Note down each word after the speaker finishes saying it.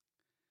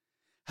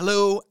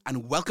Hello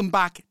and welcome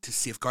back to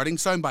Safeguarding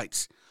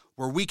Soundbites,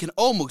 where we can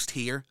almost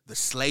hear the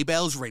sleigh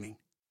bells ringing.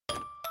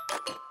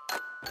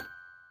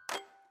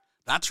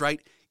 That's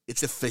right,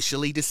 it's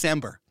officially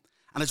December.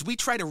 And as we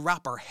try to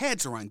wrap our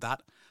heads around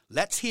that,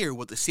 let's hear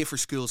what the Safer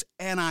Schools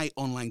NI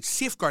online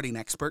safeguarding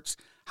experts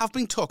have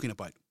been talking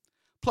about.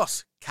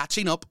 Plus,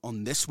 catching up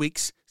on this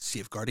week's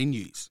safeguarding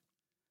news.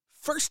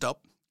 First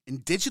up, in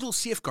digital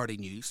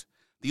safeguarding news,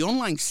 the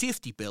online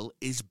safety bill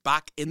is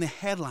back in the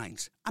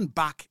headlines and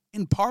back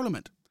in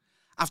Parliament.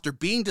 After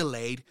being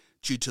delayed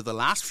due to the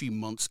last few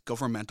months'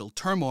 governmental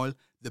turmoil,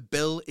 the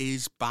bill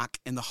is back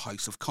in the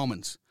House of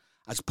Commons.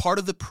 As part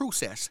of the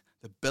process,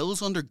 the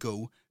bills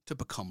undergo to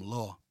become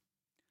law.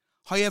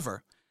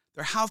 However,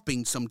 there have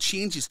been some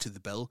changes to the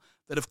bill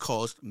that have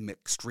caused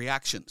mixed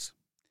reactions.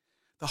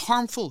 The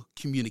harmful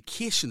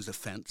communications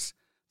offence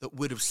that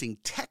would have seen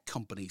tech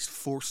companies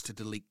forced to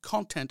delete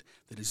content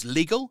that is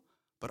legal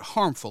but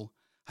harmful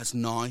has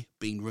now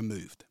been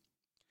removed.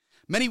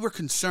 Many were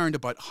concerned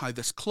about how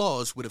this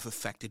clause would have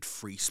affected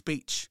free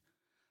speech.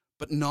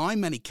 But now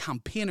many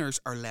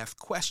campaigners are left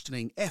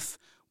questioning if,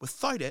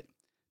 without it,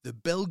 the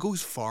bill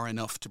goes far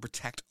enough to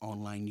protect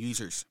online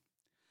users.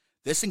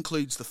 This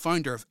includes the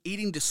founder of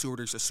Eating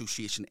Disorders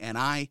Association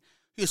NI,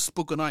 who has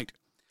spoken out,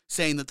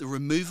 saying that the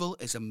removal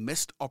is a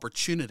missed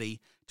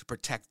opportunity to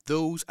protect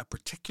those at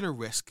particular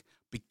risk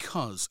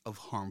because of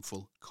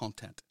harmful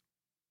content.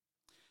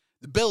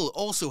 The bill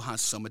also has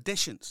some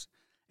additions,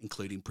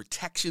 including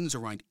protections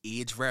around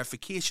age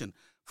verification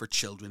for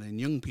children and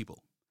young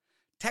people.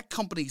 Tech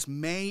companies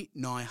may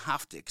now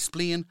have to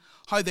explain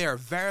how they are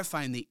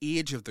verifying the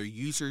age of their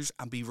users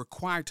and be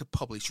required to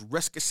publish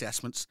risk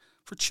assessments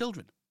for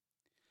children.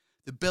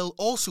 The bill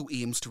also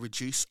aims to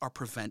reduce or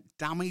prevent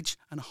damage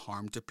and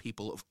harm to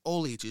people of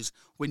all ages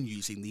when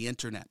using the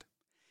internet.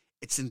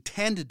 It's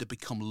intended to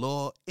become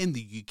law in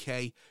the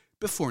UK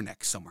before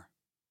next summer.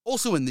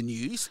 Also in the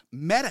news,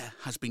 Meta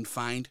has been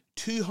fined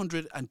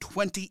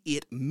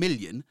 $228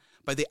 million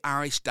by the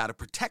Irish Data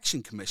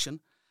Protection Commission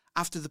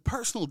after the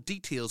personal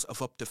details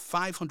of up to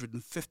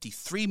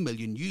 553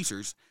 million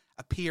users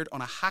appeared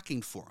on a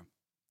hacking forum.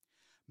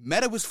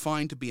 Meta was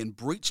found to be in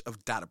breach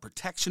of data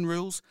protection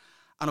rules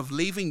and of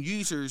leaving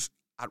users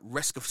at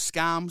risk of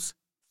scams,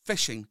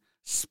 phishing,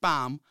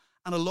 spam,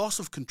 and a loss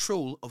of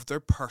control of their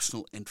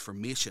personal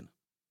information.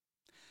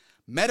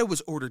 Meta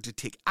was ordered to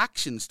take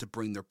actions to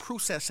bring their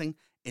processing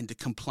into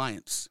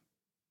compliance.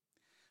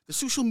 The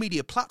social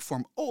media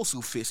platform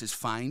also faces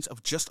fines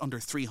of just under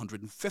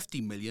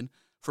 $350 million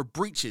for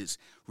breaches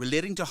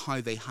relating to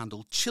how they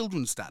handle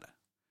children's data.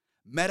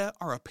 Meta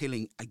are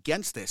appealing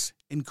against this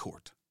in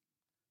court.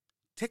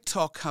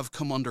 TikTok have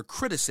come under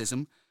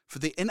criticism for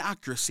the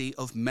inaccuracy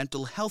of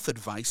mental health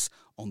advice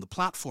on the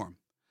platform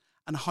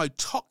and how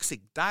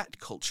toxic diet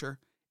culture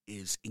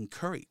is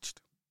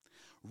encouraged.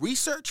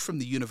 Research from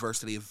the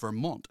University of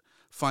Vermont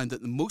found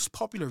that the most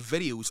popular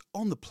videos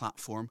on the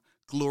platform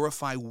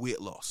glorify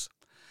weight loss,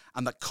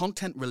 and that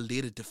content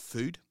related to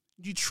food,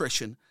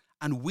 nutrition,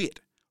 and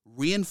weight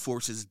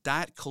reinforces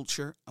diet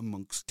culture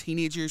amongst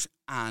teenagers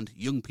and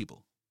young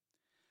people.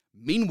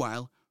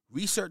 Meanwhile,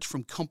 research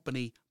from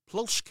company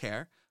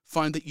PlushCare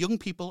found that young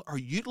people are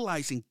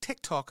utilising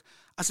TikTok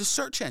as a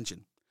search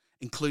engine,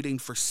 including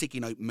for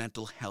seeking out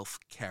mental health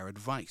care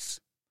advice.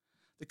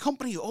 The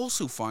company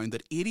also found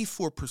that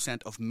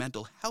 84% of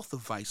mental health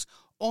advice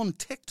on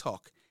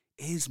TikTok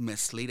is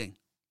misleading.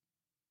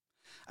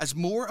 As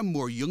more and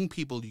more young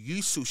people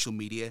use social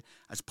media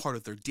as part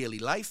of their daily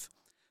life,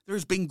 there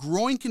has been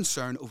growing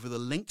concern over the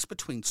links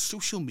between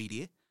social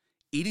media,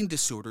 eating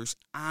disorders,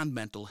 and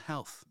mental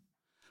health.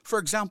 For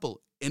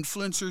example,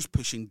 influencers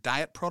pushing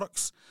diet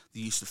products,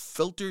 the use of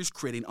filters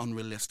creating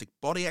unrealistic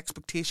body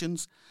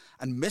expectations,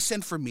 and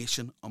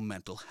misinformation on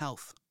mental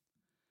health.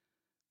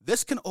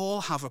 This can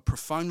all have a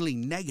profoundly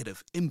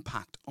negative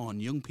impact on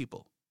young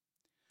people.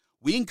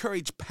 We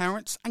encourage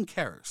parents and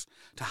carers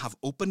to have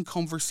open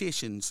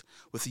conversations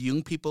with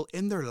young people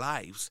in their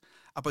lives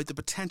about the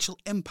potential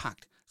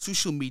impact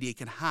social media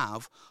can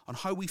have on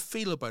how we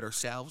feel about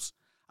ourselves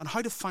and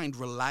how to find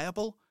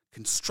reliable,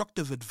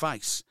 constructive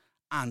advice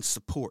and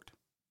support.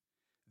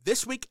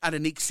 This week at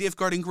Unique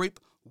Safeguarding Group,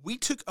 we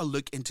took a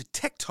look into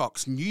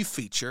TikTok's new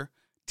feature,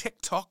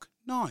 TikTok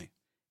Now.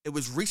 It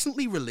was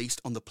recently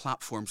released on the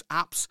platform's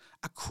apps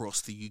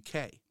across the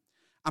UK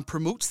and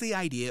promotes the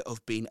idea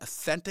of being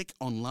authentic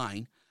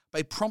online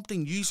by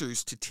prompting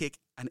users to take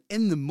an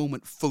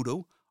in-the-moment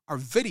photo or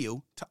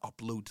video to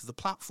upload to the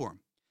platform.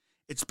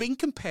 It's been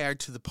compared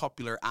to the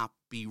popular app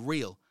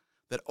BeReal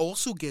that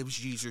also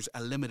gives users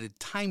a limited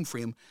time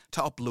frame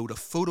to upload a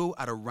photo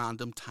at a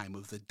random time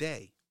of the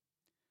day.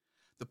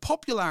 The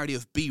popularity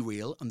of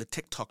BeReal and the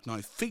TikTok Now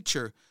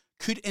feature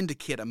could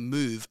indicate a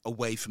move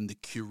away from the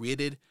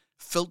curated,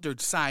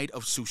 filtered side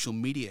of social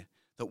media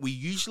that we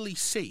usually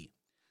see,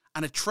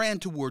 and a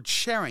trend towards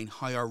sharing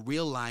how our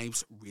real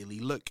lives really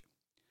look.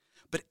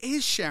 But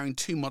is sharing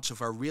too much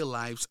of our real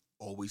lives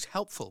always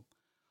helpful?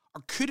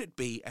 Or could it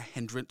be a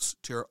hindrance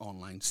to our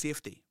online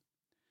safety?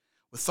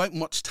 Without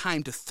much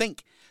time to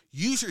think,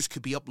 Users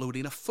could be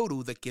uploading a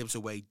photo that gives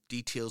away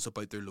details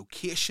about their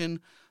location,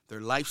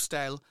 their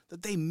lifestyle,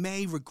 that they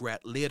may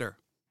regret later.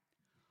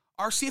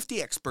 Our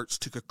safety experts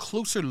took a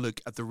closer look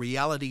at the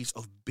realities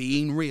of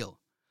being real.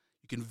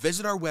 You can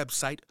visit our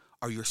website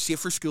or your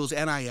Safer Schools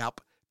NI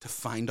app to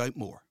find out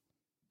more.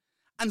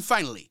 And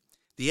finally,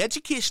 the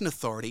Education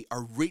Authority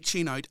are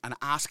reaching out and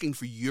asking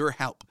for your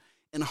help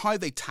in how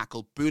they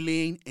tackle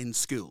bullying in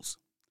schools.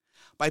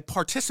 By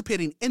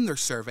participating in their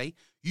survey,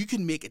 you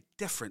can make a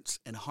difference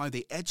in how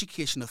the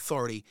Education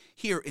Authority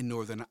here in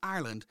Northern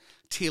Ireland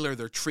tailor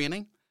their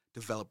training,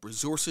 develop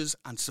resources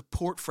and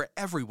support for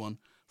everyone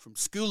from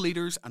school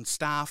leaders and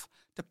staff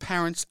to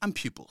parents and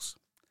pupils.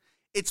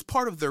 It's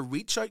part of their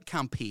Reach Out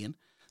campaign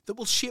that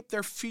will shape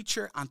their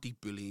future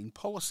anti-bullying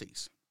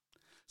policies.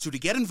 So to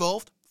get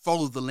involved,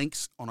 follow the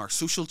links on our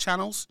social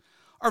channels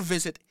or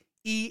visit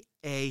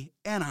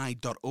eani.org.uk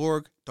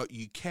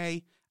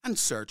and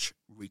search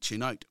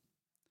Reaching Out.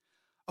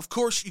 Of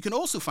course, you can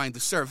also find the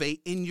survey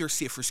in your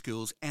Safer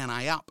Schools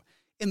NI app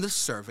in the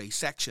survey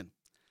section.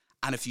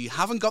 And if you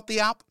haven't got the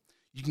app,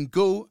 you can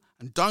go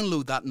and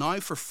download that now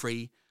for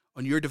free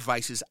on your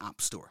device's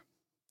app store.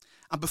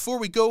 And before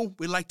we go,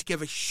 we'd like to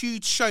give a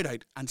huge shout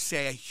out and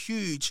say a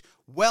huge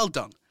well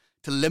done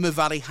to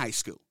Limavady High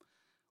School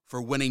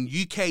for winning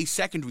UK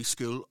Secondary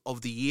School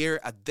of the Year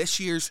at this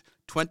year's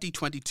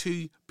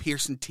 2022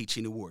 Pearson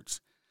Teaching Awards.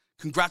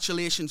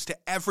 Congratulations to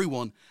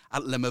everyone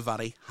at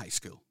Limavady High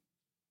School.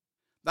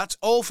 That's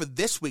all for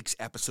this week's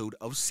episode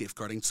of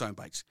Safeguarding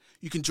Soundbites.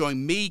 You can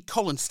join me,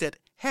 Colin Stitt,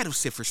 Head of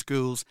Safer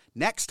Schools,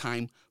 next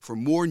time for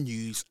more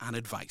news and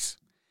advice.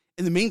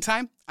 In the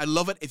meantime, I'd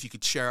love it if you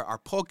could share our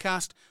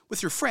podcast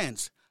with your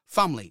friends,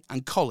 family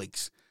and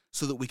colleagues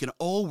so that we can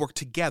all work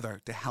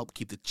together to help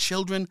keep the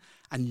children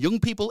and young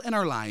people in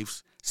our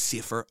lives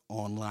safer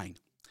online.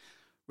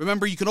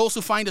 Remember, you can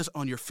also find us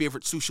on your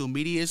favourite social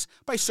medias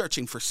by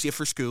searching for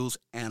Safer Schools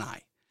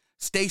NI.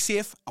 Stay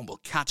safe and we'll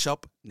catch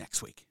up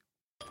next week.